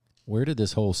Where did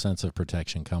this whole sense of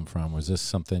protection come from? Was this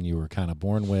something you were kind of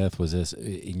born with? Was this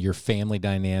in your family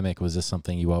dynamic? Was this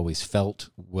something you always felt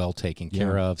well taken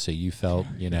care of? So you felt,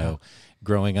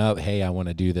 growing up, hey, I want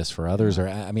to do this for others? Or,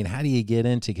 I mean, how do you get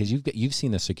into, because you've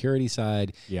seen the security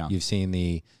side, you've seen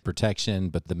the protection,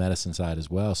 but the medicine side as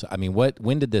well. So, I mean,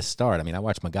 when did this start? I mean, I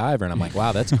watched MacGyver and I'm like,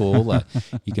 wow, that's cool.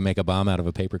 You can make a bomb out of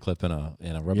a paperclip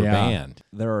and a rubber band.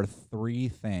 There are 3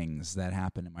 things that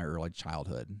happened in my early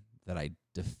childhood that I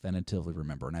definitively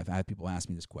remember. And I've had people ask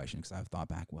me this question because I've thought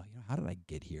back, well, how did I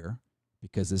get here?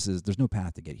 Because there's no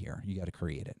path to get here. You got to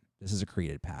create it. This is a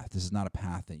created path. This is not a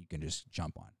path that you can just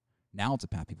jump on. Now it's a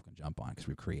path people can jump on because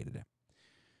we've created it.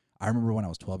 I remember when I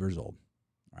was 12 years old,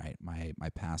 right? My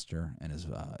pastor and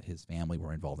his family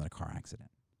were involved in a car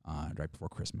accident right before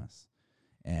Christmas.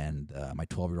 And my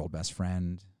 12-year-old best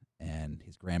friend and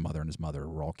his grandmother and his mother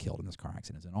were all killed in this car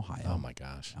accident in Ohio. Oh, my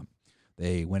gosh.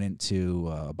 They went into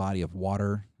a body of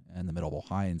water in the middle of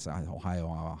Ohio, inside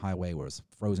Ohio highway, where it was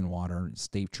frozen water.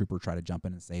 State trooper tried to jump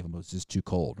in and save them. It was just too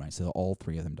cold, right? So all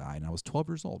 3 of them died. And I was 12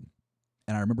 years old.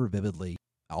 And I remember vividly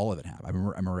all of it happened. I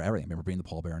remember everything. I remember being the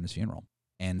pallbearer in his funeral.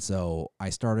 And so I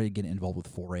started getting involved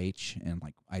with 4-H, and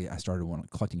like I started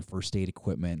collecting first aid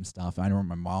equipment and stuff. I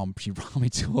remember my mom, she brought me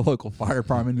to a local fire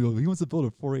department. He wants to build a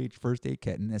 4-H first aid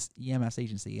kit in this EMS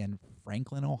agency in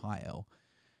Franklin, Ohio.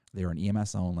 They were an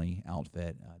EMS only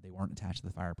outfit. They weren't attached to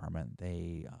the fire department.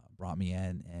 They brought me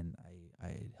in, and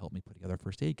I helped me put together a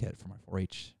first aid kit for my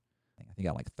 4-H. I think I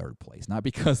got like 3rd place, not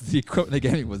because the equipment they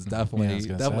gave me was definitely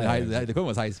high. The equipment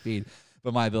was high speed,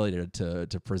 but my ability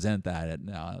to present that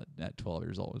at 12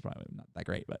 years old was probably not that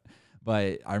great. But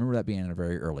I remember that being a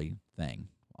very early thing.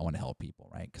 I want to help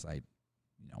people, right? Because on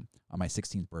my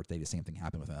 16th birthday, the same thing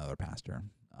happened with another pastor.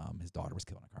 His daughter was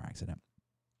killed in a car accident.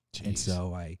 Jeez. And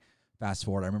so I fast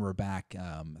forward. I remember back,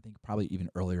 I think probably even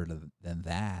earlier than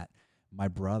that, my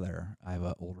brother, I have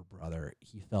an older brother,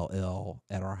 he fell ill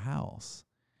at our house.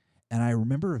 And I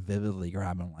remember vividly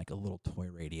grabbing like a little toy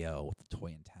radio with a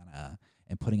toy antenna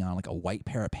and putting on like a white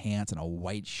pair of pants and a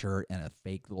white shirt and a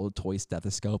fake little toy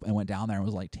stethoscope, and went down there and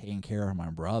was like taking care of my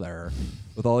brother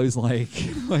with all these like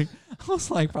I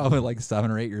was like probably like 7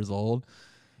 or 8 years old.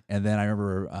 And then I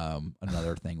remember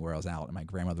another thing where I was out at my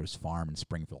grandmother's farm in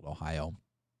Springfield, Ohio.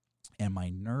 And my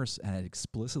nurse, and I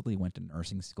explicitly went to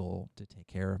nursing school to take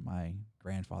care of my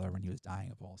grandfather when he was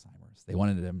dying of Alzheimer's. They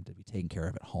wanted him to be taken care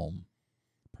of at home,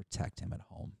 protect him at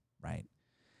home, right?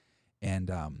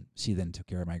 And she then took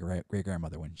care of my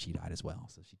great-grandmother when she died as well.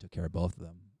 So she took care of both of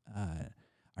them. I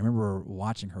remember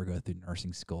watching her go through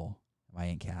nursing school, my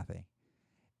Aunt Kathy.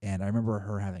 And I remember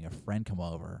her having a friend come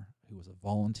over who was a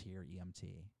volunteer EMT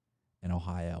in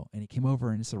Ohio. And he came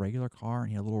over in just a regular car, and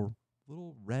he had a little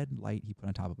red light he put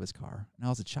on top of his car. And I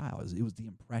was a child. It was the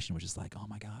impression was just like, oh,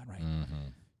 my God, right? Mm-hmm.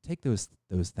 Take those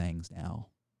things now.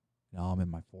 I'm in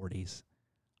my 40s.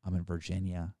 I'm in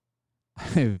Virginia. I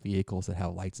have vehicles that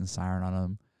have lights and siren on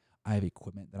them. I have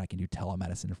equipment that I can do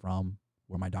telemedicine from,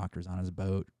 where my doctor's on his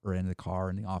boat or in the car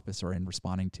in the office or in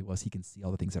responding to us. He can see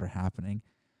all the things that are happening.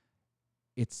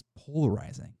 It's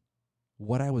polarizing.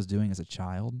 What I was doing as a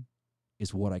child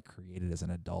is what I created as an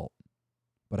adult,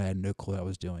 but I had no clue I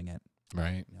was doing it.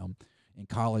 Right. In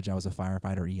college, I was a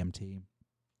firefighter EMT.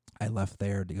 I left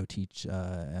there to go teach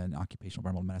an occupational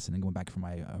environmental medicine and going back for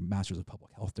my master's of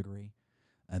public health degree.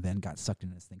 And then got sucked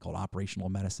into this thing called operational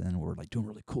medicine. We're like doing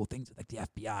really cool things with like the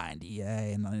FBI and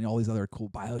DEA and all these other cool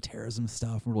bioterrorism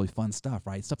stuff, really fun stuff,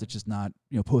 right? Stuff that's just not,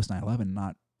 post 9/11,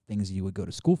 not things you would go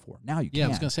to school for. Now you can. Yeah, I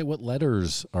was going to say, what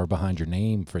letters are behind your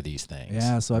name for these things?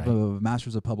 Yeah, so I have a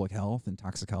master's of public health in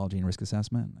toxicology and risk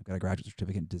assessment. I've got a graduate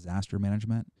certificate in disaster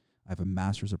management. I have a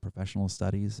master's of professional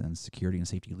studies in security and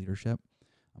safety leadership.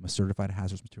 I'm a certified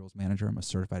hazardous materials manager. I'm a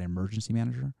certified emergency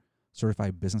manager.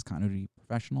 Certified business continuity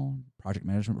professional, project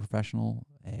management professional,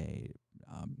 a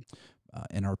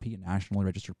NRP, a nationally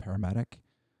registered paramedic.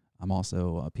 I'm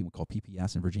also a people called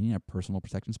PPS in Virginia, a personal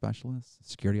protection specialist,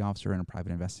 security officer, and a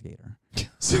private investigator.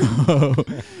 So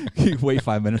you wait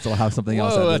 5 minutes, I'll have something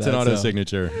else. That's an auto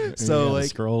signature. So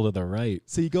scroll to the right.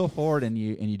 So you go forward and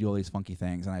you do all these funky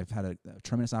things, and I've had a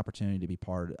tremendous opportunity to be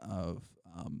part of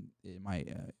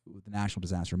with the National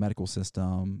Disaster Medical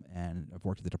System, and I've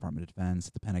worked at the Department of Defense,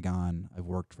 the Pentagon. I've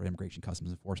worked for Immigration Customs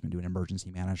Enforcement doing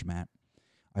emergency management.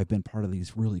 I've been part of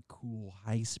these really cool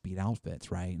high-speed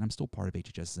outfits, right? And I'm still part of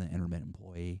HHS as an intermittent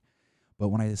employee. But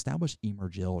when I established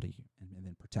Emergility and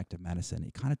then protective medicine,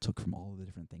 it kind of took from all of the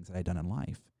different things that I'd done in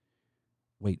life.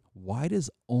 Wait, why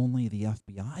does only the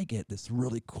FBI get this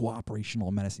really cool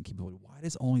operational medicine capability? Why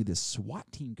does only this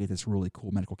SWAT team get this really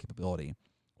cool medical capability?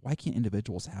 Why can't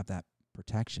individuals have that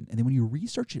protection? And then when you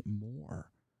research it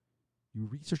more,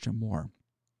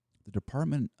 The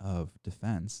Department of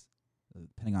Defense, the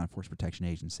Pentagon Force Protection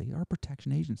Agency, are a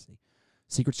protection agency.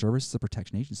 Secret Service is a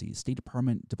protection agency. State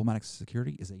Department Diplomatic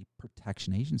Security is a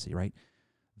protection agency, right?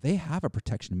 They have a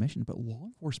protection mission, but law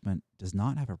enforcement does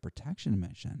not have a protection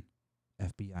mission.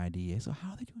 FBI, DEA. So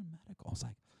how are they doing medical? It's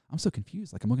like, I'm so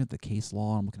confused. Like, I'm looking at the case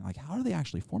law. I'm looking at, like, how are they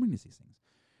actually forming these things?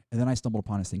 And then I stumbled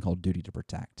upon this thing called duty to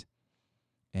protect.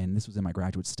 And this was in my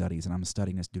graduate studies, and I'm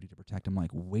studying this duty to protect. I'm like,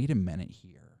 wait a minute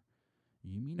here.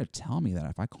 You mean to tell me that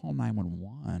if I call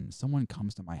 911, someone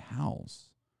comes to my house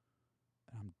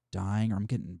and I'm dying or I'm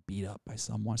getting beat up by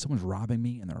someone's robbing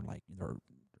me and they're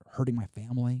hurting my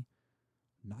family,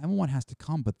 911 has to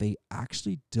come, but they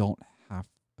actually don't have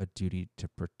a duty to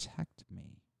protect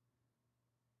me.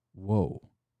 Whoa.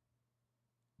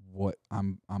 What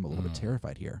I'm a little bit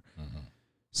terrified here. Mm-hmm.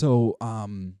 So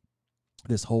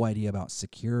this whole idea about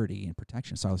security and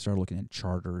protection. So I started looking at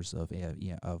charters of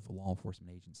law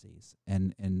enforcement agencies,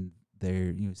 and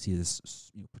there you see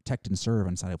this protect and serve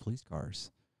inside of police cars,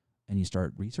 and you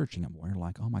start researching it more. You're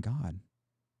like, oh my God,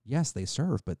 yes, they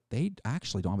serve, but they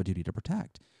actually don't have a duty to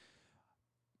protect.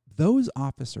 Those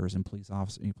officers and police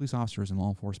officers and law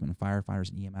enforcement and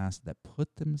firefighters and EMS that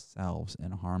put themselves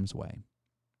in harm's way,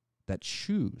 that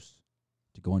choose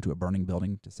to go into a burning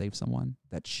building to save someone,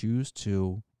 that choose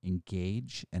to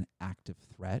engage an active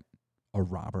threat, a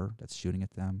robber that's shooting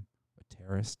at them, a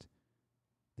terrorist,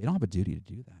 they don't have a duty to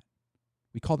do that.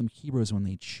 We call them heroes when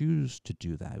they choose to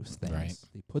do those things. Right.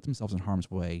 They put themselves in harm's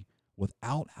way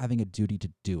without having a duty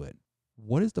to do it.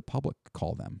 What does the public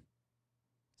call them?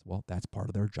 Well, that's part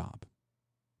of their job.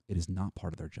 It is not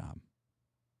part of their job.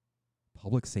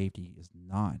 Public safety does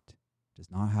not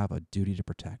have a duty to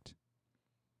protect.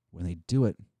 When they do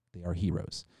it, they are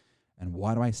heroes. And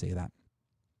why do I say that?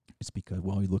 It's because,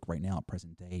 well, we look right now at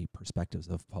present day perspectives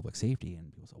of public safety,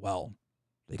 and people say, well,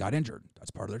 they got injured.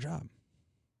 That's part of their job.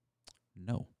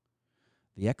 No.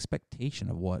 The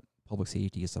expectation of what public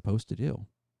safety is supposed to do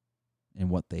and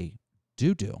what they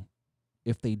do,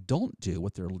 if they don't do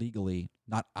what they're legally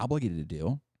not obligated to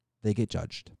do, they get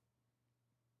judged.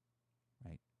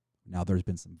 Right? Now, there's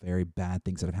been some very bad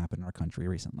things that have happened in our country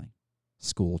recently.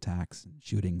 School attacks and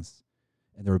shootings.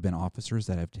 And there have been officers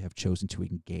that have chosen to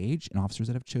engage and officers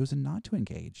that have chosen not to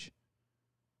engage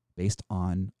based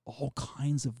on all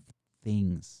kinds of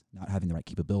things, not having the right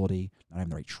capability, not having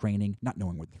the right training, not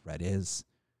knowing where the threat is,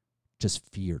 just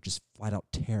fear, just flat out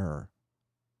terror,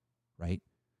 right?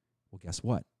 Well, guess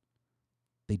what?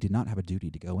 They did not have a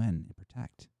duty to go in and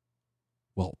protect.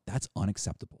 Well, that's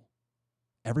unacceptable.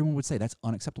 Everyone would say that's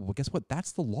unacceptable. Well, guess what?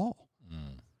 That's the law.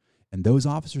 Mm. And those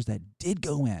officers that did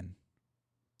go in,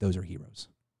 those are heroes.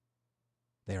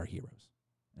 They are heroes.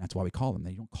 And that's why we call them.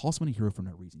 You don't call someone a hero for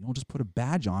no reason. You don't just put a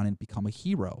badge on and become a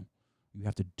hero. You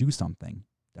have to do something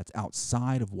that's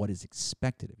outside of what is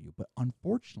expected of you. But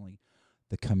unfortunately,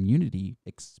 the community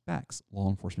expects law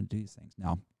enforcement to do these things.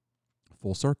 Now,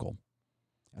 full circle.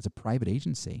 As a private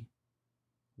agency,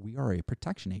 we are a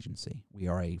protection agency. We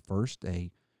are a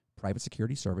private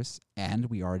security service, and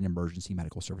we are an emergency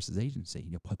medical services agency.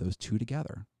 You put those two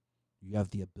together, you have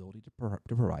the ability to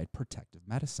provide protective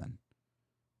medicine.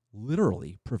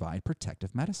 Literally provide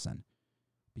protective medicine,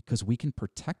 because we can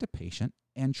protect a patient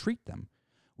and treat them.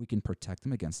 We can protect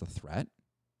them against a threat,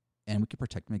 and we can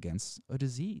protect them against a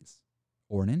disease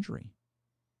or an injury.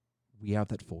 We have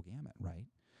that full gamut, right?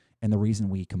 And the reason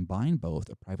we combine both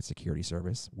a private security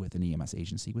service with an EMS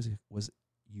agency was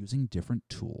using different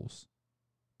tools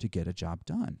to get a job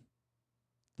done.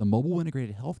 The mobile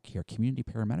integrated healthcare community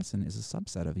paramedicine is a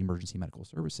subset of emergency medical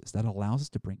services that allows us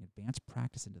to bring advanced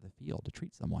practice into the field to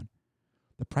treat someone.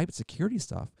 The private security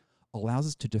stuff allows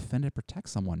us to defend and protect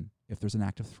someone if there's an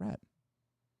active threat.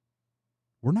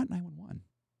 We're not 911.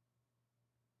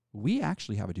 We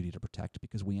actually have a duty to protect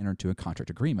because we enter into a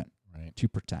contract agreement to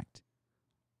protect.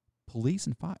 Police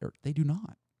and fire, they do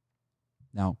not.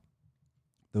 Now,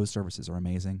 those services are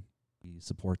amazing. We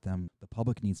support them. The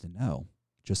public needs to know,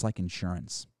 just like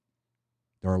insurance,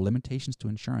 there are limitations to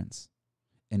insurance.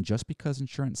 And just because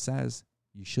insurance says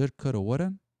you should, coulda,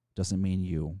 woulda, doesn't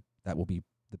mean that will be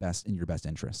the best in your best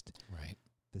interest. Right.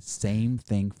 The same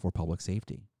thing for public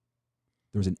safety.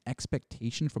 There's an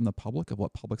expectation from the public of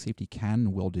what public safety can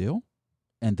and will do,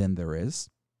 and then there is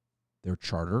their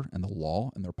charter and the law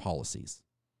and their policies.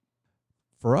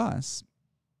 For us,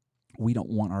 we don't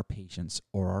want our patients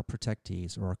or our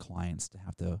protectees or our clients to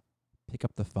have to pick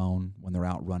up the phone when they're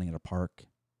out running at a park,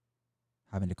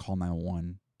 having to call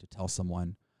 911 to tell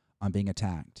someone, I'm being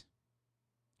attacked.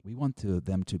 We want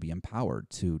them to be empowered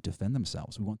to defend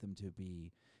themselves. We want them to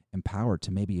be empowered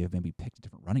to maybe pick a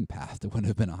different running path that wouldn't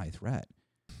have been a high threat.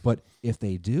 But if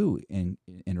they do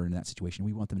enter in that situation,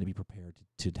 we want them to be prepared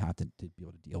to have to be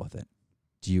able to deal with it.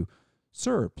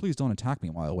 Sir, please don't attack me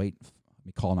while I wait. Let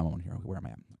me call 911 here. Where am I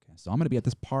at? Okay, so I'm going to be at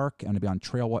this park. I'm going to be on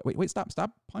trail. Wait,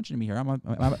 stop punching me here. I'm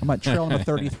on trail number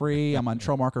 33. I'm on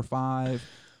trail marker 5.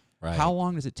 Right. How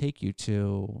long does it take you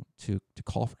to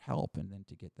call for help and then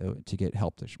to get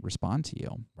help to respond to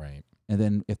you? Right. And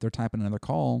then if they're typing another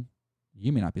call,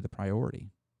 you may not be the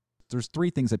priority. There's 3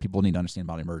 things that people need to understand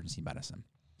about emergency medicine.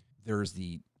 There's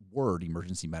the word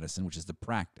emergency medicine, which is the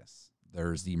practice.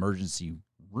 There's the emergency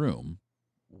room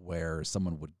where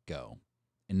someone would go.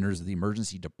 And there's the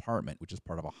emergency department, which is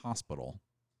part of a hospital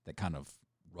that kind of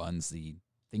runs the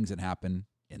things that happen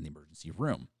in the emergency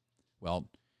room. Well,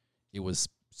 it was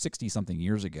 60-something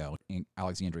years ago in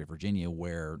Alexandria, Virginia,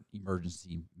 where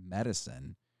emergency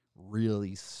medicine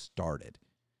really started.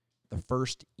 The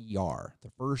first ER,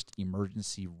 the first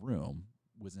emergency room,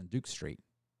 was in Duke Street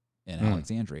in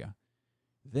Alexandria.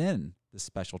 Then the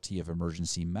specialty of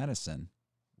emergency medicine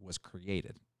was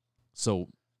created. So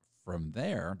from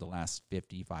there, the last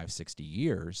 55, 60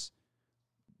 years,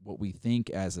 what we think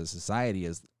as a society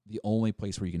is the only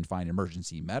place where you can find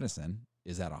emergency medicine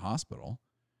is at a hospital.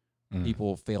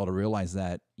 People fail to realize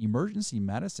that emergency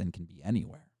medicine can be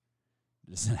anywhere.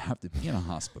 It doesn't have to be in a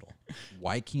hospital.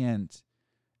 Why can't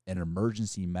an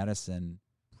emergency medicine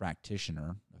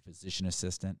practitioner, a physician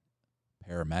assistant,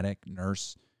 paramedic,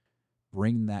 nurse,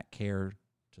 bring that care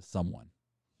to someone?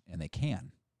 And they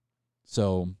can.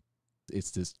 So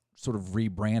it's this sort of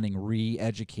rebranding,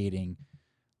 re-educating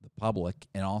the public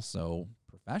and also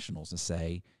professionals to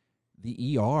say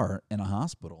the ER in a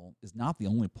hospital is not the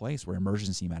only place where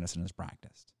emergency medicine is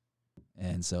practiced.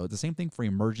 And so the same thing for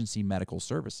emergency medical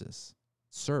services.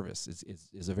 Service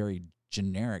is a very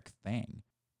generic thing.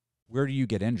 Where do you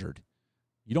get injured?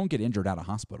 You don't get injured at a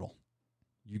hospital.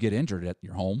 You get injured at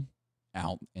your home,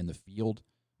 out in the field,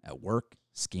 at work,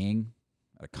 skiing,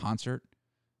 at a concert.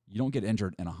 You don't get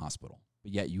injured in a hospital,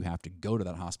 but yet you have to go to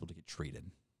that hospital to get treated.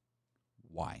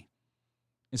 Why?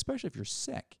 Especially if you're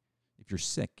sick. If you're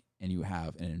sick and you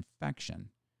have an infection,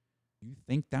 you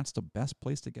think that's the best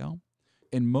place to go?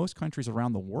 In most countries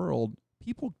around the world,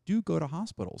 people do go to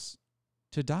hospitals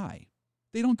to die.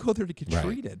 They don't go there to get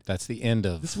treated. That's the end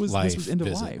of life. This was end of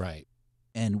visit. life. Right.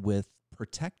 And with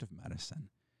protective medicine,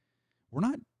 we're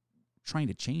not trying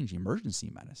to change emergency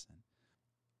medicine.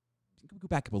 Go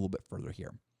back up a little bit further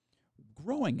here.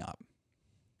 Growing up,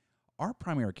 our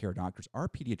primary care doctors, our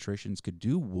pediatricians could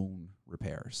do wound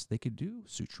repairs. They could do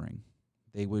suturing.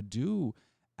 They would do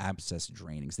abscess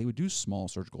drainings. They would do small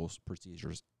surgical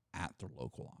procedures at their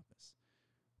local office.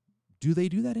 Do they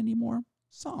do that anymore?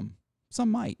 Some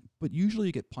might, but usually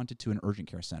you get punted to an urgent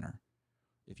care center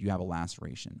if you have a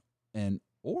laceration,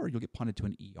 or you'll get punted to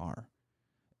an ER.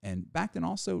 And back then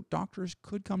also, doctors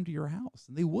could come to your house,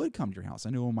 and they would come to your house. I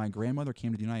know when my grandmother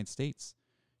came to the United States,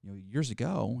 years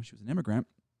ago, she was an immigrant,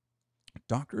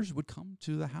 doctors would come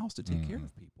to the house to take care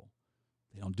of people.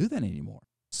 They don't do that anymore.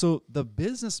 So the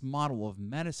business model of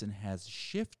medicine has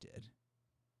shifted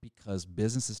because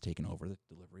business has taken over the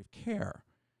delivery of care.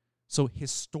 So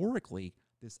historically,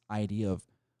 this idea of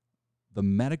the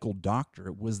medical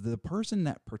doctor was the person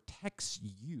that protects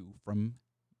you from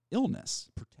illness,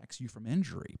 protects you from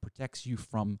injury, protects you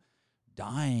from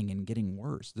dying and getting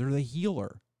worse. They're the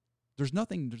healer. There's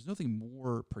nothing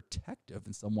more protective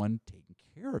than someone taking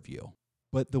care of you.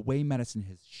 But the way medicine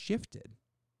has shifted,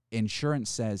 insurance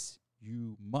says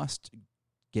you must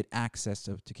get access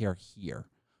to care here.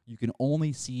 You can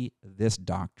only see this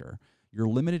doctor. You're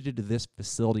limited to this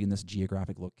facility in this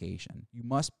geographic location. You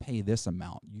must pay this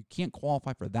amount. You can't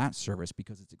qualify for that service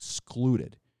because it's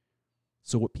excluded.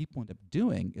 So what people end up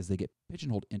doing is they get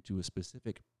pigeonholed into a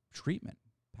specific treatment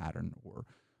pattern, or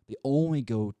they only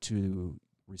go to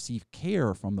receive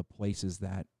care from the places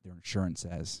that their insurance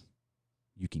says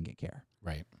you can get care.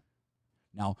 Right.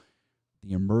 Now,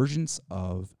 the emergence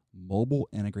of mobile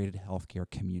integrated healthcare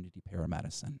community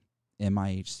paramedicine,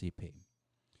 MIHCP,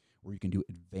 where you can do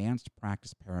advanced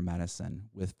practice paramedicine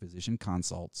with physician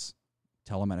consults,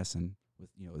 telemedicine with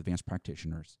advanced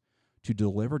practitioners, to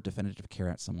deliver definitive care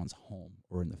at someone's home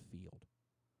or in the field,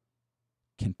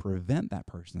 can prevent that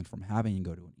person from having to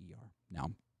go to an ER.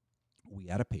 Now, we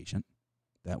had a patient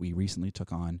that we recently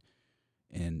took on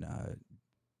in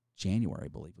January, I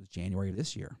believe. It was January of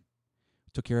this year.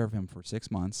 Took care of him for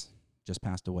 6 months, just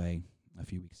passed away a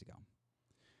few weeks ago.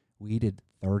 We did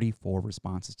 34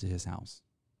 responses to his house.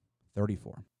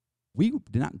 34. We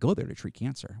did not go there to treat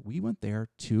cancer. We went there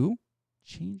to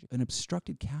change an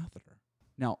obstructed catheter.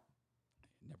 Now, I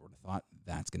never would have thought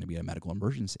that's going to be a medical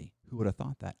emergency. Who would have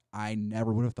thought that? I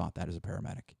never would have thought that as a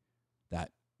paramedic.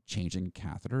 That changing a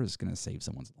catheter is going to save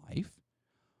someone's life.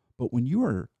 But when you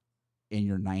are in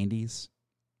your 90s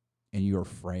and you are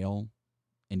frail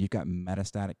and you've got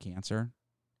metastatic cancer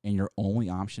and your only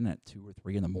option at 2 or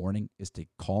 3 in the morning is to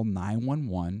call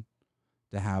 911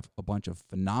 to have a bunch of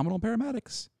phenomenal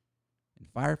paramedics and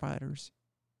firefighters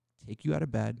take you out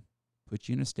of bed, put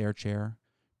you in a stair chair,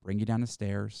 bring you down the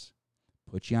stairs,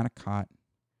 put you on a cot,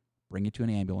 bring you to an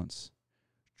ambulance,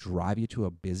 drive you to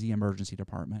a busy emergency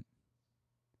department,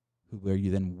 where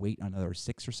you then wait another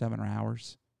 6 or 7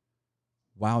 hours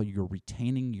while you're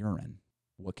retaining urine,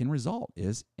 what can result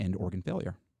is end organ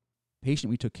failure. Patient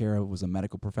we took care of was a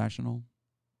medical professional,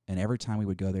 and every time we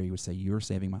would go there, he would say, "You're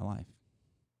saving my life."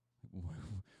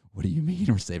 What do you mean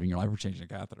we're saving your life? We're changing a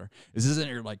catheter. This isn't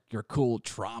your cool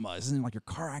trauma. This isn't like your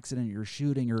car accident, you're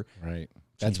shooting, or right.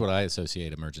 That's what I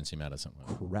associate emergency medicine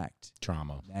with. Correct.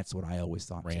 Trauma. That's what I always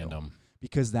thought. Random. Too.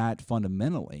 Because that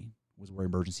fundamentally was where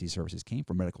emergency services came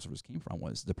from, medical services came from,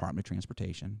 was Department of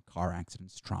Transportation, car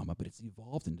accidents, trauma, but it's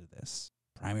evolved into this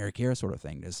primary care sort of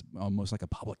thing. It's almost like a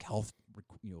public health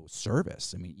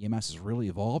service. I mean, EMS has really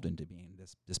evolved into being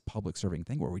this public serving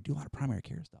thing where we do a lot of primary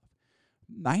care stuff.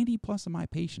 90 plus of my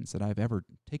patients that I've ever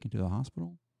taken to the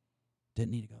hospital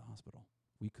didn't need to go to the hospital.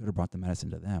 We could have brought the medicine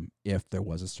to them if there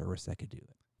was a service that could do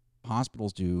it.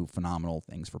 Hospitals do phenomenal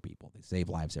things for people. They save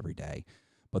lives every day,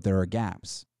 but there are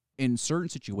gaps. In certain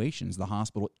situations, the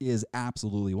hospital is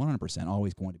absolutely 100%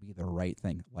 always going to be the right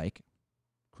thing, like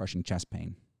crushing chest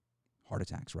pain, heart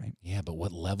attacks, right? Yeah, but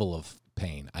what level of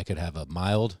pain? I could have a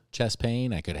mild chest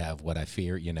pain. I could have what I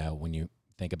fear, when you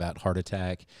think about heart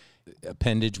attack,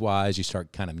 appendage-wise, you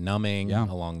start kind of numbing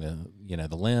along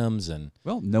the limbs and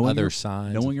other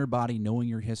signs. Knowing your body, knowing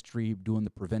your history, doing the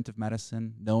preventive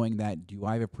medicine, knowing that do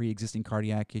I have a pre-existing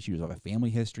cardiac issue? Do I have a family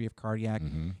history of cardiac?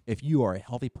 Mm-hmm. If you are a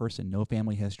healthy person, no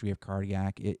family history of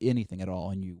cardiac, anything at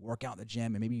all, and you work out in the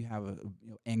gym, and maybe you have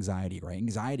anxiety, right?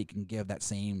 Anxiety can give that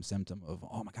same symptom of,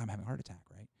 oh my God, I'm having a heart attack,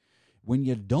 right? When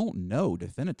you don't know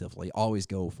definitively, always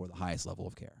go for the highest level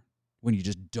of care. When you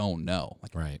just don't know,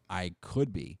 right. I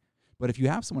could be. But if you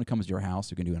have someone who comes to your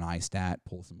house who can do an iStat,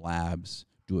 pull some labs,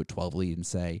 do a 12 lead and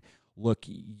say, look,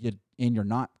 you're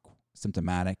not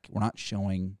symptomatic. We're not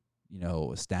showing, a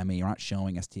STEMI. You're not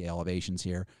showing ST elevations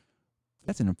here.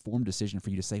 That's an informed decision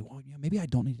for you to say, well, maybe I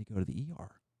don't need to go to the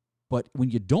ER. But when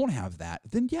you don't have that,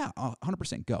 then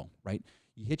 100% go, right?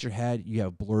 You hit your head, you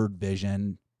have blurred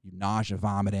vision, you nausea,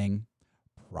 vomiting,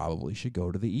 probably should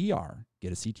go to the ER,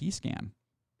 get a CT scan.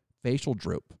 Facial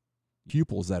droop,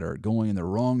 pupils that are going in the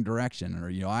wrong direction,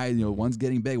 or one's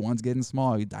getting big, one's getting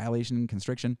small, dilation and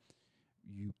constriction,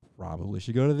 you probably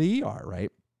should go to the ER,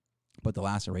 right? But the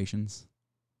lacerations,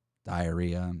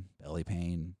 diarrhea, belly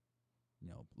pain,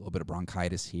 a little bit of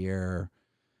bronchitis here,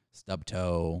 stub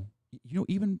toe,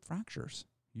 even fractures.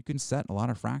 You can set a lot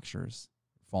of fractures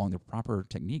following the proper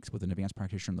techniques with an advanced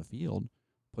practitioner in the field,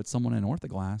 put someone in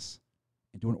orthoglass,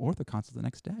 and do an ortho consult the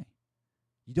next day.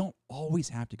 You don't always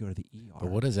have to go to the ER. But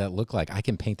what does that look like? I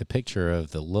can paint the picture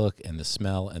of the look and the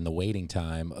smell and the waiting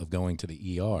time of going to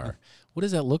the ER. What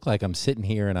does that look like? I'm sitting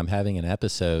here and I'm having an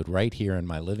episode right here in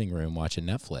my living room watching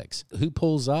Netflix. Who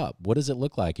pulls up? What does it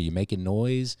look like? Are you making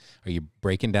noise? Are you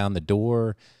breaking down the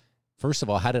door? First of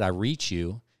all, how did I reach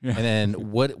you? Yeah. And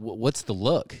then what's the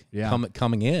look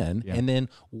coming in? Yeah. And then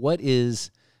what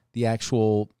is the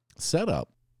actual setup?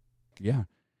 Yeah.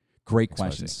 Great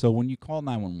question. So when you call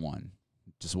 911,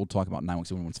 we'll talk about 911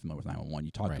 because everyone's familiar with 911.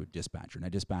 You talk to a dispatcher, and a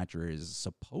dispatcher is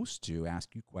supposed to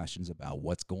ask you questions about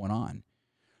what's going on.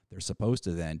 They're supposed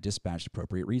to then dispatch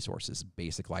appropriate resources,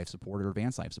 basic life support or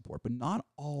advanced life support, but not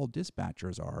all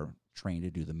dispatchers are trained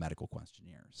to do the medical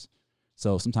questionnaires.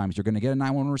 So sometimes you're going to get a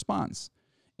 911 response,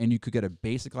 and you could get a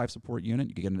basic life support unit,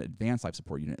 you could get an advanced life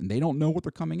support unit, and they don't know what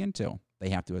they're coming into. They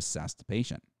have to assess the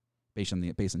patient. Based on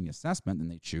the assessment, then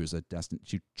they choose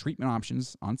treatment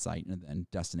options on site and then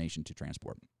destination to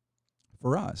transport.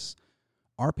 For us,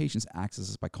 our patients access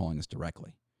us by calling us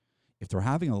directly. If they're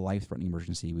having a life-threatening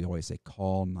emergency, we always say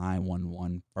call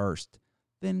 911 first,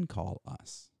 then call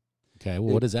us. Okay,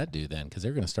 well, what does that do then? Because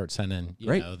they're going to start sending the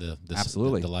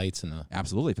lights and the...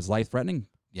 Absolutely. If it's life-threatening,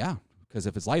 yeah. Because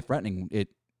if it's life-threatening,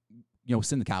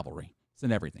 send the cavalry.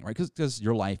 Send everything, right? Because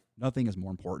your life, nothing is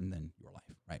more important than your life,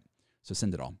 right? So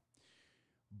send it all.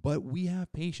 But we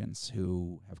have patients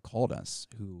who have called us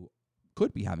who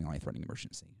could be having a life-threatening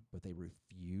emergency, but they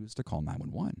refuse to call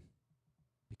 911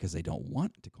 because they don't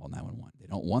want to call 911. They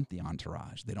don't want the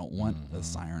entourage. They don't want the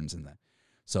sirens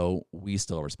So we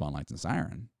still respond lights and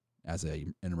siren as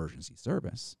an emergency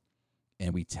service,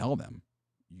 and we tell them,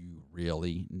 you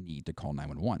really need to call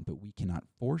 911, but we cannot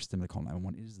force them to call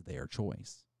 911. It is their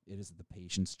choice. It is the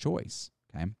patient's choice.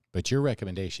 Okay. But your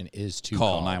recommendation is to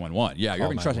Call 911. Yeah, you're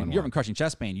call having crushing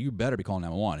chest pain. You better be calling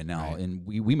 911. And now, Right. and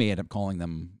we may end up calling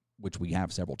them, which we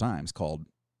have several times, called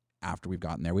after we've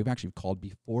gotten there. We've actually called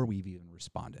before we've even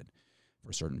responded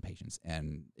for certain patients,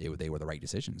 and they were the right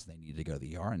decisions. They needed to go to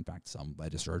the ER. In fact, some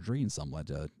led to surgery and some led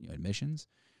to admissions.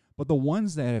 But the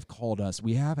ones that have called us,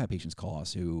 we have had patients call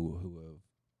us who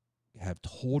have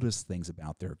told us things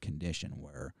about their condition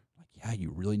where, like, yeah,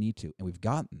 you really need to. And we've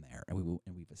gotten there, and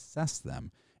we've assessed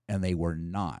them, and they were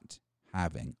not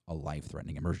having a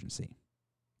life-threatening emergency.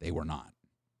 They were not.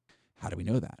 How do we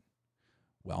know that?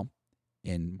 Well,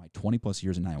 in my 20-plus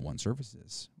years in 911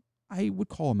 services, I would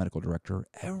call a medical director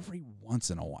every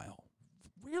once in a while.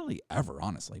 Rarely ever,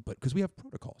 honestly, but because we have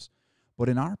protocols. But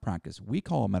in our practice, we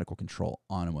call a medical control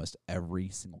on almost every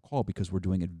single call because we're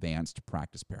doing advanced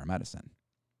practice paramedicine.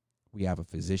 We have a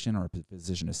physician or a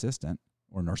physician assistant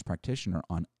or nurse practitioner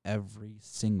on every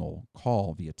single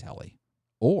call via tele,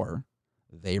 or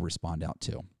they respond out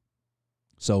too.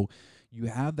 So you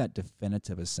have that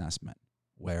definitive assessment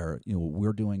where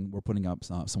we're putting up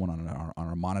someone on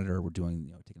our monitor. We're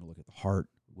doing taking a look at the heart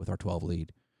with our 12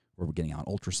 lead. Where we're getting out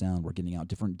ultrasound. We're getting out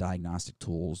different diagnostic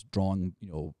tools, drawing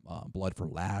blood for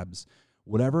labs,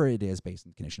 whatever it is based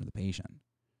on the condition of the patient,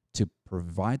 to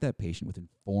provide that patient with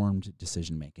informed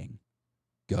decision making.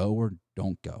 Go or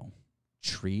don't go,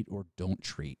 treat or don't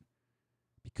treat,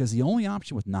 because the only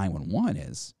option with 911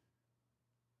 is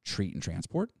treat and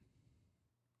transport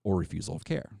or refusal of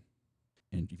care.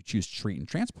 And if you choose treat and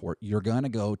transport, you're going to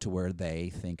go to where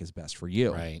they think is best for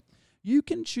you. Right. You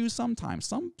can choose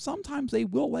sometimes. Sometimes they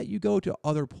will let you go to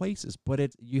other places, but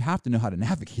you have to know how to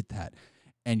navigate that.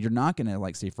 And you're not going to,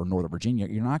 like, say, for Northern Virginia,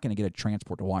 you're not going to get a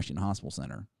transport to Washington Hospital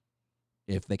Center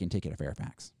if they can take you to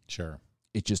Fairfax. Sure.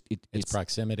 It's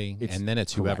proximity, and then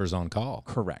it's whoever's on call.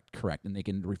 Correct. And they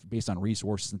can, based on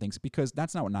resources and things, because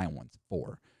that's not what 911's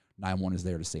for. 911 is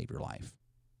there to save your life.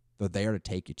 They're there to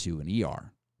take you to an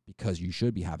ER because you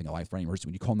should be having a life-threatening emergency.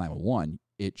 When you call 911,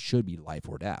 it should be life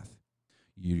or death.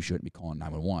 You shouldn't be calling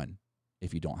 911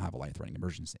 if you don't have a life-threatening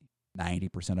emergency.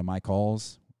 90% of my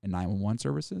calls in 911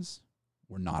 services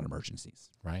were not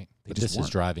emergencies. Right. But this is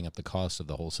driving up the cost of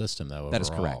the whole system, though, overall.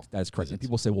 That is correct. And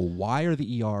people say, well, why are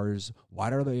the ERs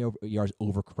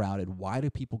overcrowded? Why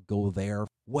do people go there?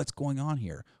 What's going on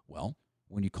here? Well,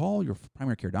 when you call your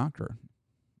primary care doctor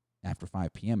after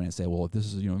 5 p.m. and say, well, if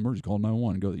this is emergency, call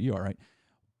 911 and go to the ER, right?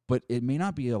 But it may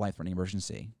not be a life-threatening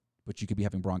emergency. But you could be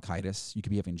having bronchitis, you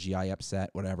could be having GI upset,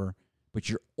 whatever. But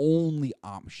your only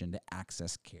option to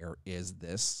access care is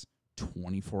this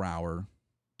 24-hour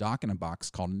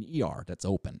dock-in-a-box called an ER that's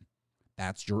open.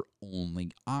 That's your only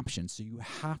option. So you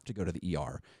have to go to the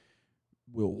ER.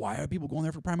 Well, why are people going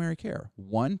there for primary care?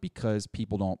 One, because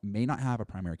people may not have a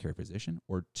primary care physician,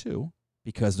 or two,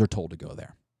 because they're told to go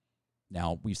there.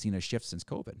 Now, we've seen a shift since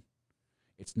COVID.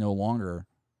 It's no longer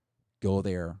go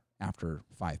there after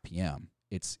 5 p.m.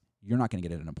 It's you're not going to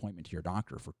get an appointment to your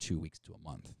doctor for 2 weeks to a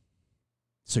month.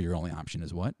 So your only option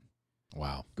is what?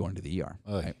 Wow. Going to the ER,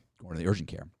 right? Going to the urgent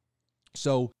care.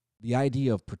 So the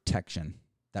idea of protection,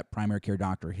 that primary care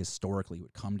doctor historically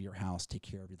would come to your house, take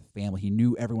care of the family. He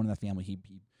knew everyone in the family. He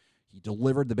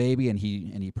delivered the baby and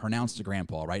he pronounced the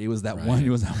grandpa, right? It was that one. It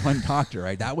was that one doctor,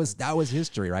 right? That was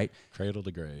history, right? Cradle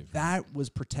to grave. That was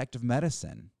protective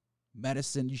medicine.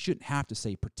 Medicine, you shouldn't have to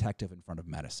say protective in front of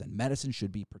medicine. Medicine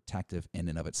should be protective in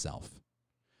and of itself.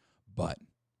 But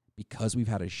because we've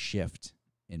had a shift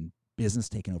in business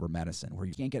taking over medicine, where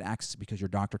you can't get access because your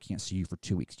doctor can't see you for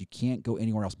 2 weeks. You can't go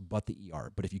anywhere else but the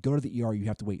ER. But if you go to the ER, you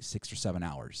have to wait 6 or 7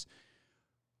 hours.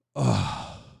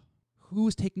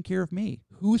 Who's taking care of me?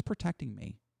 Who's protecting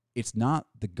me? It's not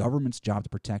the government's job to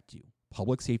protect you.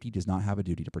 Public safety does not have a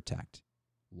duty to protect.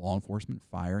 Law enforcement,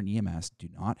 fire, and EMS do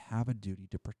not have a duty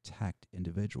to protect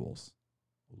individuals.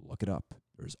 Look it up.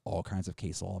 There's all kinds of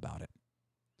case law about it.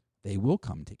 They will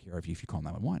come and take care of you if you call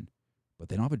 911, but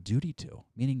they don't have a duty to,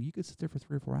 meaning you could sit there for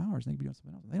 3 or 4 hours and they could be doing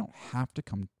something else. They don't have to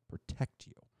come protect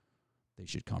you. They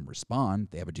should come respond.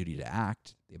 They have a duty to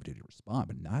act. They have a duty to respond,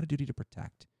 but not a duty to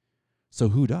protect. So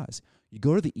who does? You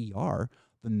go to the ER,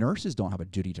 the nurses don't have a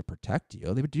duty to protect you.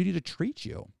 They have a duty to treat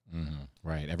you. Mm-hmm.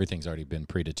 Right. Everything's already been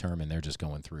predetermined. They're just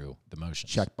going through the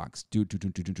motions. Checkbox. Do.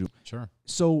 Sure.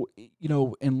 So,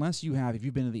 unless if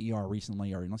you've been to the ER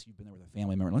recently, or unless you've been there with a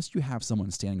family member, unless you have someone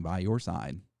standing by your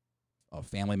side, a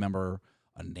family member,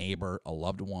 a neighbor, a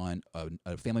loved one,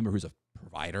 a family member who's a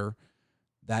provider,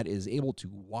 that is able to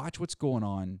watch what's going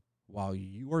on while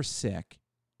you are sick,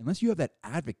 unless you have that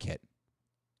advocate,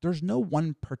 there's no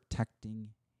one protecting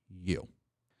you.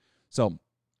 So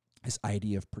this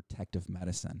idea of protective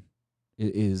medicine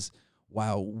is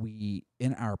while we,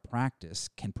 in our practice,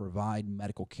 can provide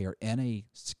medical care in a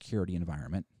security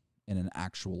environment, in an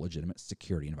actual legitimate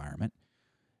security environment,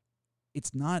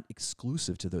 it's not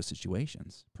exclusive to those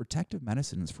situations. Protective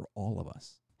medicine is for all of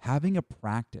us. Having a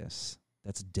practice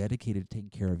that's dedicated to taking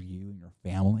care of you and your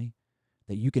family,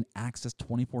 that you can access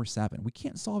 24/7. We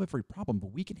can't solve every problem,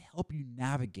 but we can help you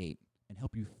navigate and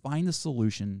help you find the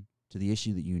solution to the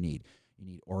issue that you need. You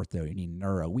need ortho, you need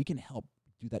neuro. We can help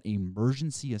do that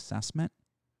emergency assessment,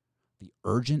 the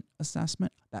urgent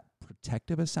assessment, that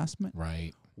protective assessment,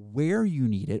 Right. where you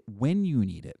need it, when you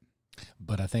need it.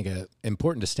 But I think an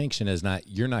important distinction is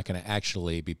you're not going to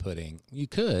actually be you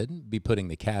could be putting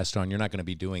the cast on. You're not going to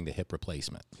be doing the hip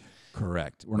replacement.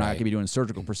 Correct. We're not going to be doing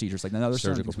surgical procedures like other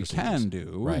surgical procedures. we can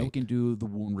do. Right. We can do the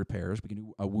wound repairs. We can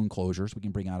do wound closures. We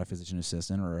can bring out a physician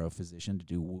assistant or a physician to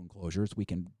do wound closures. We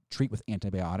can treat with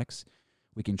antibiotics.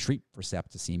 We can treat for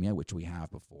septicemia, which we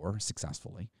have before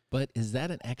successfully. But is that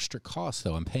an extra cost,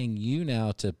 though? I'm paying you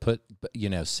now to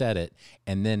set it,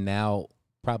 and then now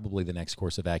probably the next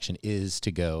course of action is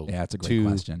to go that's a great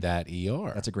question. That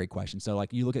ER. That's a great question. So,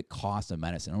 like, you look at cost of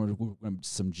medicine. I'm going to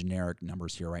some generic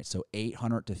numbers here, right? So,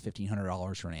 $800 to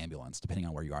 $1,500 for an ambulance, depending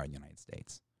on where you are in the United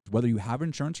States. Whether you have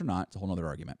insurance or not, it's a whole other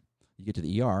argument. You get to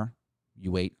the ER,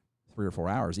 you wait 3 or 4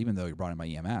 hours. Even though you're brought in by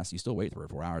EMS, you still wait 3 or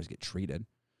 4 hours to get treated.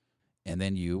 And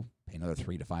then you pay another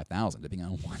 $3,000 to $5,000, depending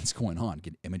on what's going on.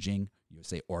 Get imaging. You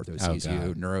say ortho sees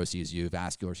you, neuro sees you,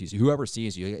 vascular sees you, whoever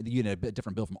sees you. You get a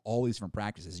different bill from all these different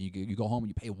practices. You go home and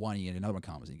you pay one, and another one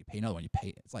comes, and you pay another one. You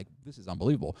pay. It's like, this is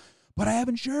unbelievable. But I have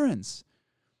insurance.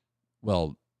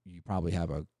 Well, you probably have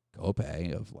a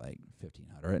copay of like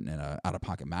 $1,500 and an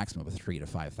out-of-pocket maximum of $3,000 to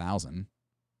 $5,000.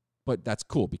 But that's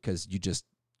cool because you just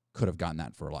could have gotten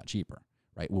that for a lot cheaper,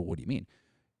 right? Well, what do you mean?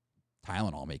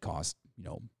 Tylenol may cost,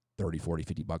 $30, $40,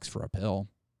 $50 for a pill.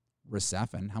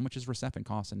 Recephin, how much does Recephin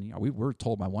cost? And we were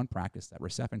told by one practice that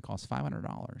Recephin costs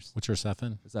 $500. What's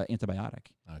Recephin? It's an antibiotic.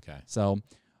 Okay. So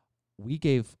we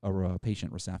gave a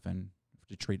patient Recephin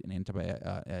to treat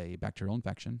a bacterial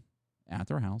infection at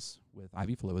their house with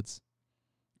IV fluids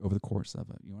over the course of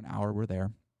an hour. We're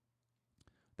there.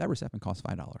 That Recephin costs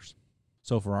 $5.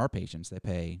 So for our patients, they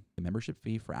pay a membership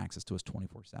fee for access to us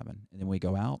 24/7, and then when we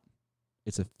go out,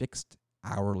 it's a fixed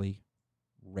hourly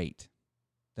rate.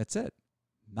 That's it.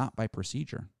 Not by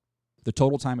procedure. The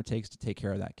total time it takes to take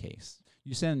care of that case.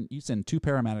 You send 2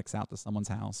 paramedics out to someone's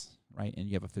house, right? And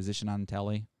you have a physician on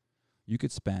tele. You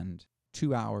could spend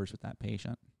 2 hours with that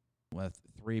patient with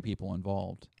 3 people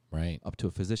involved, right, up to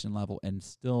a physician level, and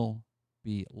still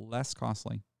be less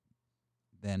costly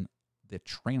than the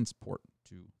transport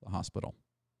to the hospital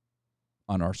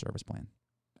on our service plan.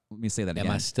 Let me say that again.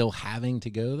 Am I still having to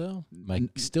go, though? Am I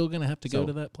still going to have to go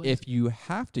to that place? If you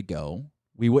have to go,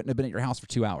 we wouldn't have been at your house for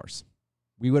 2 hours.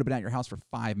 We would have been at your house for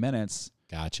 5 minutes.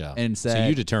 Gotcha. And said, so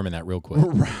you determine that real quick.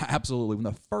 Absolutely. One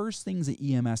of the first things that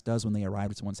EMS does when they arrive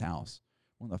at someone's house,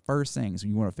 one of the first things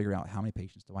when you want to figure out how many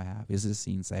patients do I have? Is this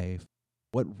scene safe?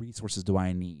 What resources do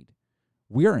I need?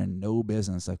 We are in no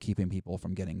business of keeping people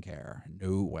from getting care.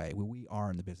 No way. We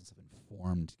are in the business of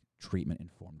informed treatment,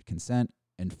 informed consent,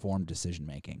 informed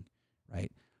decision-making, right?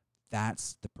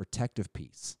 That's the protective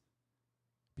piece.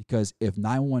 Because if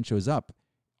 911 shows up,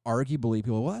 arguably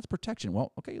people, well, that's protection.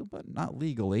 Well, okay, but not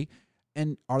legally.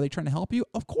 And are they trying to help you?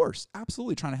 Of course,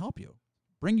 absolutely trying to help you,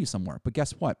 bring you somewhere. But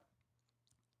guess what?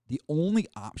 The only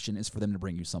option is for them to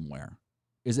bring you somewhere.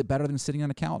 Is it better than sitting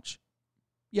on a couch?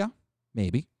 Yeah,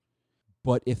 maybe.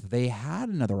 But if they had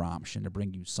another option to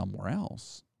bring you somewhere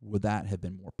else, would that have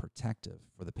been more protective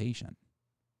for the patient?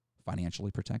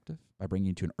 Financially protective by bringing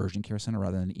you to an urgent care center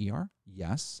rather than an ER?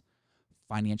 Yes.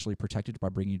 Financially protected by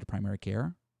bringing you to primary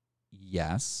care?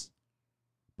 Yes.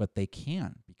 But they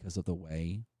can because of the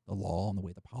way the law and the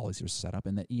way the policies are set up,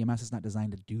 and that EMS is not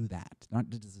designed to do that. They're not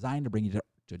designed to bring you to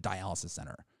a dialysis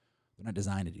center. They're not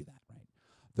designed to do that, right?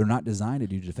 They're not designed to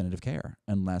do definitive care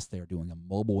unless they're doing a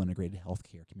mobile integrated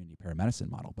healthcare community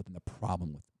paramedicine model. But then the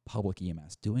problem with public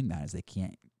EMS doing that is they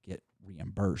can't get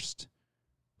reimbursed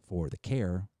for the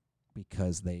care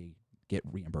because they get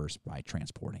reimbursed by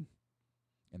transporting.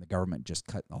 And the government just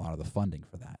cut a lot of the funding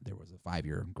for that. There was a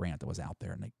 5-year grant that was out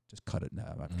there, and they just cut it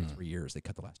after 3 years. They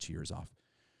cut the last 2 years off.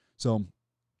 So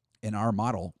in our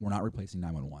model, we're not replacing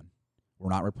 911. We're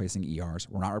not replacing ERs.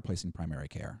 We're not replacing primary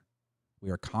care. We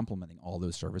are complementing all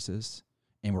those services,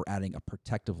 and we're adding a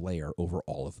protective layer over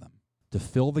all of them to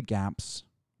fill the gaps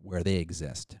where they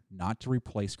exist, not to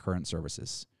replace current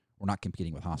services. We're not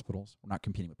competing with hospitals. We're not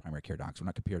competing with primary care docs. We're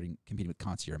not competing with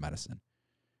concierge medicine.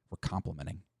 We're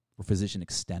complementing. We're physician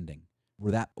extending.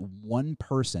 We're that one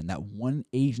person, that one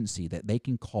agency that they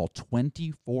can call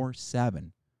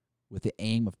 24/7 with the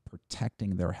aim of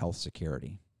protecting their health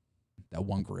security. That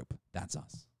one group, that's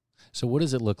us. So what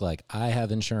does it look like? I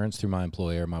have insurance through my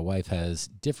employer. My wife has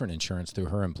different insurance through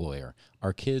her employer.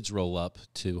 Our kids roll up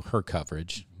to her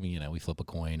coverage. We flip a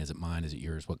coin. Is it mine? Is it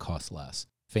yours? What costs less?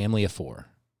 Family of 4,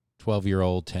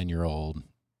 12-year-old, 10-year-old,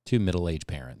 2 middle-aged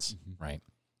parents, right?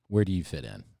 Where do you fit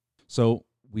in? So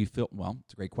it's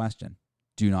a great question.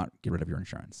 Do not get rid of your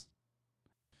insurance.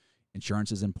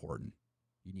 Insurance is important.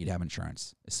 You need to have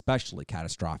insurance, especially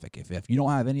catastrophic. If you don't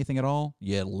have anything at all,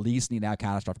 you at least need to have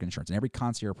catastrophic insurance. And every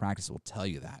concierge practice will tell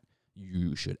you that.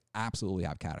 You should absolutely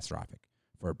have catastrophic.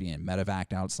 For being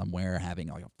medevaced out somewhere, having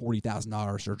like a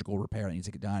 $40,000 surgical repair that needs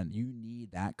to get done, you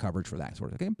need that coverage for that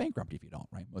sort of thing. Bankrupt if you don't,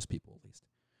 right? Most people at least.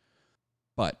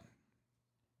 But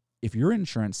if your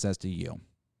insurance says to you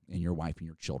and your wife and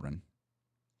your children,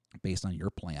 based on your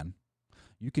plan,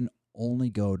 you can only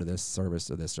go to this service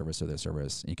or this service or this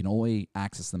service, and you can only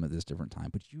access them at this different time,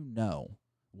 but you know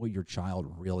what your child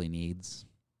really needs.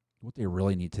 What they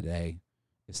really need today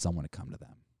is someone to come to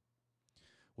them.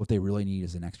 What they really need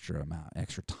is an extra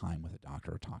time with a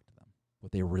doctor to talk to them.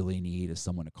 What they really need is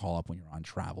someone to call up when you're on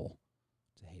travel.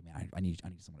 Say, hey man, I need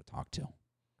someone to talk to.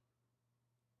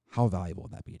 How valuable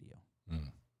would that be to you?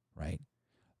 Right?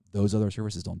 Those other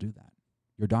services don't do that.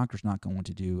 Your doctor's not going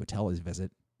to do a televisit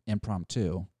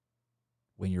impromptu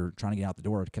when you're trying to get out the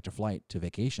door to catch a flight to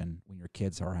vacation, when your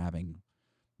kids are having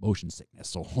motion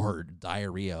sickness or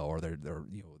diarrhea or they're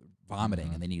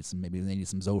vomiting and they need some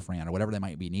Zofran or whatever they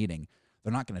might be needing.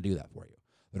 They're not going to do that for you.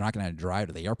 They're not going to drive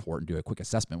to the airport and do a quick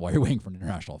assessment while you're waiting for an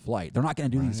international flight. They're not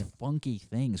going to do these funky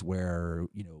things where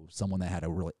someone that had a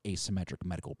really asymmetric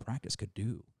medical practice could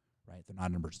do. Right? They're not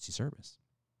an emergency service.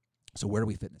 So where do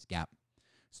we fit in this gap?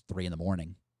 It's 3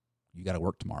 a.m. You got to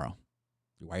work tomorrow.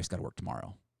 Your wife's got to work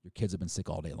tomorrow. Your kids have been sick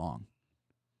all day long.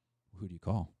 Who do you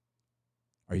call?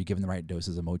 Are you giving the right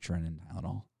doses of Motrin and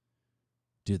Tylenol?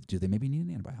 Do they maybe need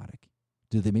an antibiotic?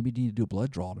 Do they maybe need to do a blood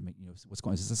draw to make what's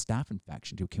going on? Is this a staph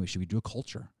infection? Should we do a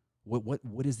culture?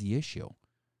 What is the issue?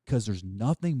 Because there's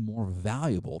nothing more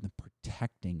valuable than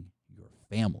protecting your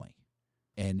family.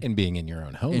 And being in your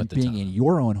own home at the time. And being in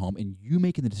your own home and you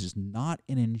making the decision, not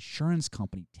an insurance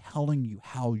company telling you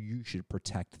how you should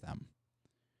protect them.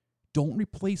 Don't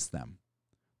replace them.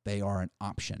 They are an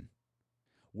option.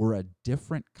 We're a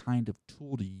different kind of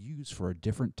tool to use for a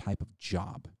different type of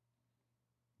job.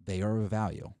 They are of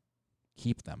value.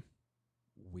 Keep them.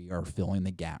 We are filling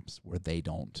the gaps where they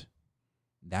don't.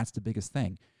 That's the biggest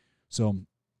thing. So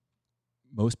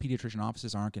most pediatrician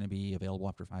offices aren't going to be available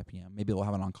after 5 p.m. Maybe they'll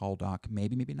have an on-call doc.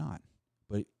 Maybe not.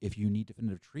 But if you need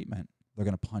definitive treatment, they're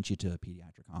going to punch you to a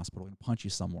pediatric hospital. They're going to punch you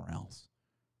somewhere else.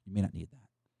 You may not need that.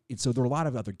 And so there are a lot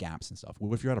of other gaps and stuff.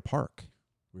 What if you're at a park?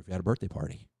 What if you're at a birthday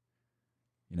party?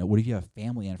 What if you have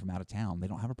family in from out of town? They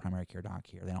don't have a primary care doc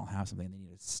here. They don't have something. They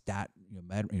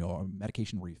need a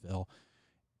medication refill.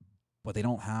 But you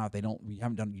need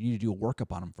to do a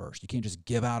workup on them first. You can't just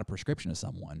give out a prescription to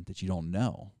someone that you don't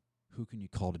know. Who can you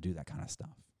call to do that kind of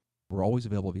stuff? We're always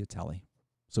available via tele.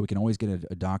 So we can always get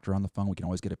a doctor on the phone. We can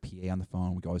always get a PA on the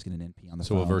phone. We can always get an NP on the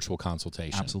phone. So a virtual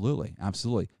consultation. Absolutely.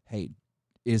 Hey,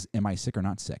 am I sick or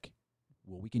not sick?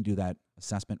 Well, we can do that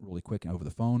assessment really quick and over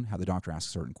the phone, have the doctor ask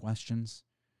certain questions.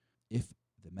 If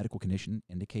the medical condition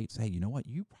indicates, hey, you know what?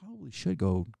 You probably should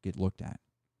go get looked at.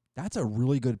 That's a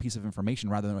really good piece of information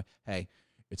rather than, hey,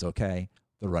 it's okay.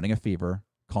 They're running a fever.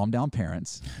 Calm down,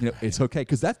 parents. It's okay,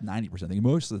 because that's 90% of the thing.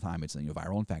 Most of the time, it's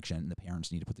viral infection, and the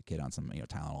parents need to put the kid on some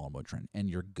Tylenol or Motrin, and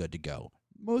you're good to go.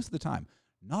 Most of the time,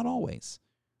 not always,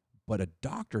 but a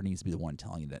doctor needs to be the one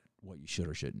telling you that what you should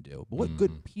or shouldn't do. But what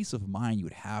good peace of mind you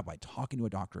would have by talking to a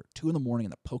doctor at 2 a.m. in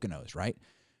the Poconos, right?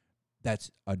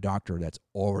 That's a doctor that's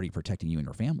already protecting you and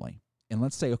your family. And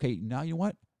let's say, okay, now you know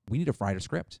what? We need to write a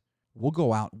script. We'll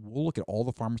go out. We'll look at all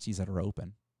the pharmacies that are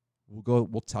open.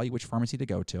 We'll tell you which pharmacy to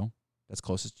go to that's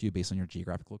closest to you based on your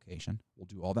geographic location. We'll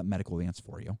do all that medical advance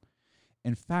for you.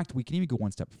 In fact, we can even go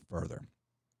one step further.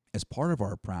 As part of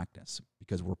our practice,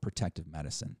 because we're protective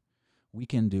medicine, we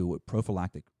can do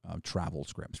prophylactic travel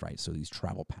scripts, right? So these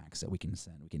travel packs that we can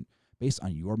send. We can, based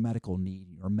on your medical need,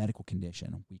 your medical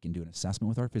condition, we can do an assessment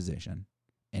with our physician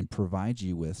and provide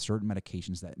you with certain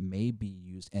medications that may be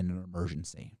used in an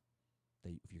emergency.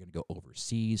 If you're going to go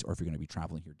overseas or if you're going to be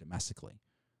traveling here domestically.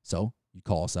 So you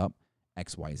call us up,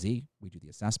 XYZ, we do the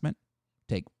assessment,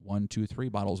 take 1, 2, 3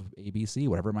 bottles of ABC,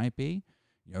 whatever it might be,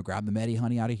 grab the Medi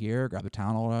Honey out of here, grab the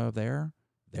Tylenol out of there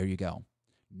you go.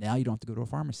 Now you don't have to go to a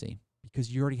pharmacy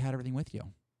because you already had everything with you.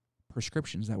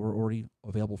 Prescriptions that were already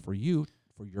available for you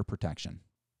for your protection.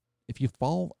 If you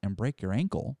fall and break your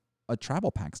ankle, a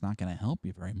travel pack's not going to help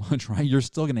you very much, right? You're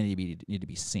still going to need to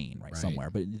be seen, right, somewhere.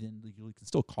 But then you can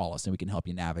still call us, and we can help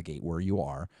you navigate where you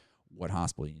are, what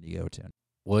hospital you need to go to.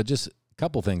 Well, just a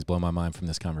couple things blow my mind from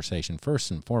this conversation.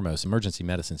 First and foremost, emergency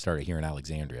medicine started here in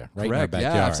Alexandria, right in our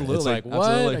backyard. Yeah, absolutely. It's like, what?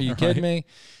 Absolutely. Are you kidding me?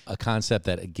 A concept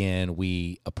that, again,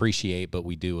 we appreciate, but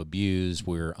we do abuse.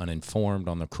 We're uninformed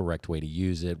on the correct way to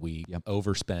use it. We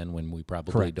overspend when we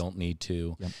probably don't need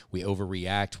to. We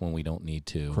overreact when we don't need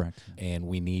to. Correct. And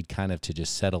we need kind of to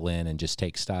just settle in and just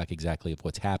take stock exactly of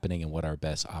what's happening and what our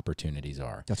best opportunities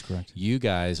are. That's correct. You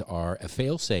guys are a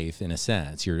fail-safe in a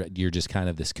sense. You're just kind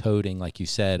of this coding, like you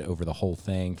said, over the whole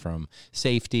thing from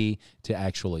safety to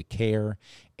actually care.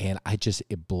 And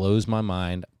it blows my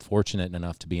mind, fortunate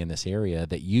enough to be in this area,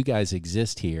 that you guys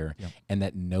exist here and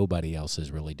that nobody else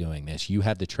is really doing this. You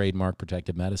have the trademark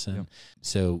protective medicine.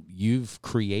 So you've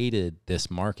created this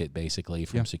market basically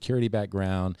from security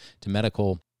background to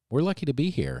medical. We're lucky to be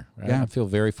here. Right? I feel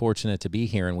very fortunate to be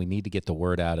here, and we need to get the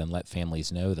word out and let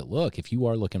families know that, look, if you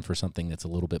are looking for something that's a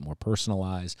little bit more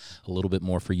personalized, a little bit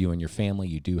more for you and your family,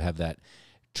 you do have that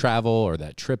travel or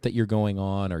that trip that you're going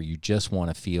on, or you just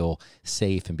want to feel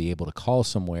safe and be able to call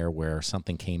somewhere where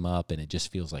something came up and it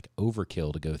just feels like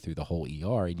overkill to go through the whole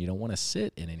ER, and you don't want to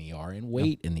sit in an ER and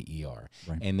wait in the ER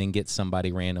and then get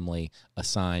somebody randomly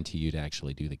assigned to you to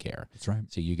actually do the care. That's right.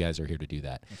 So you guys are here to do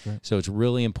that. That's right. So it's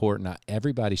really important.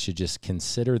 Everybody should just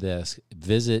consider this.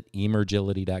 Visit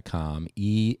emergility.com,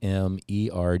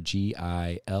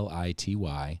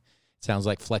 Emergility. Sounds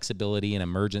like flexibility and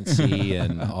emergency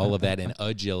and all of that, and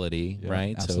agility,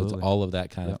 right? Absolutely. So it's all of that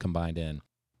kind of combined in.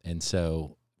 And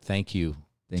so thank you,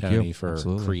 Tony, for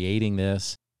creating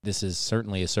this. This is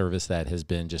certainly a service that has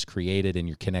been just created, and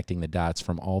you're connecting the dots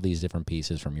from all these different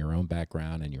pieces from your own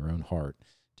background and your own heart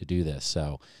to do this.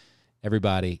 So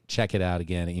everybody, check it out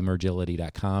again,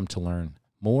 emergility.com to learn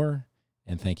more.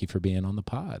 And thank you for being on the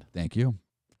pod. Thank you.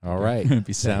 All right.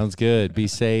 Sounds good. Be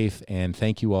safe. And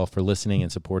thank you all for listening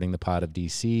and supporting the Pod of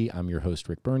DC. I'm your host,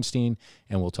 Rick Bernstein,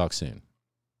 and we'll talk soon.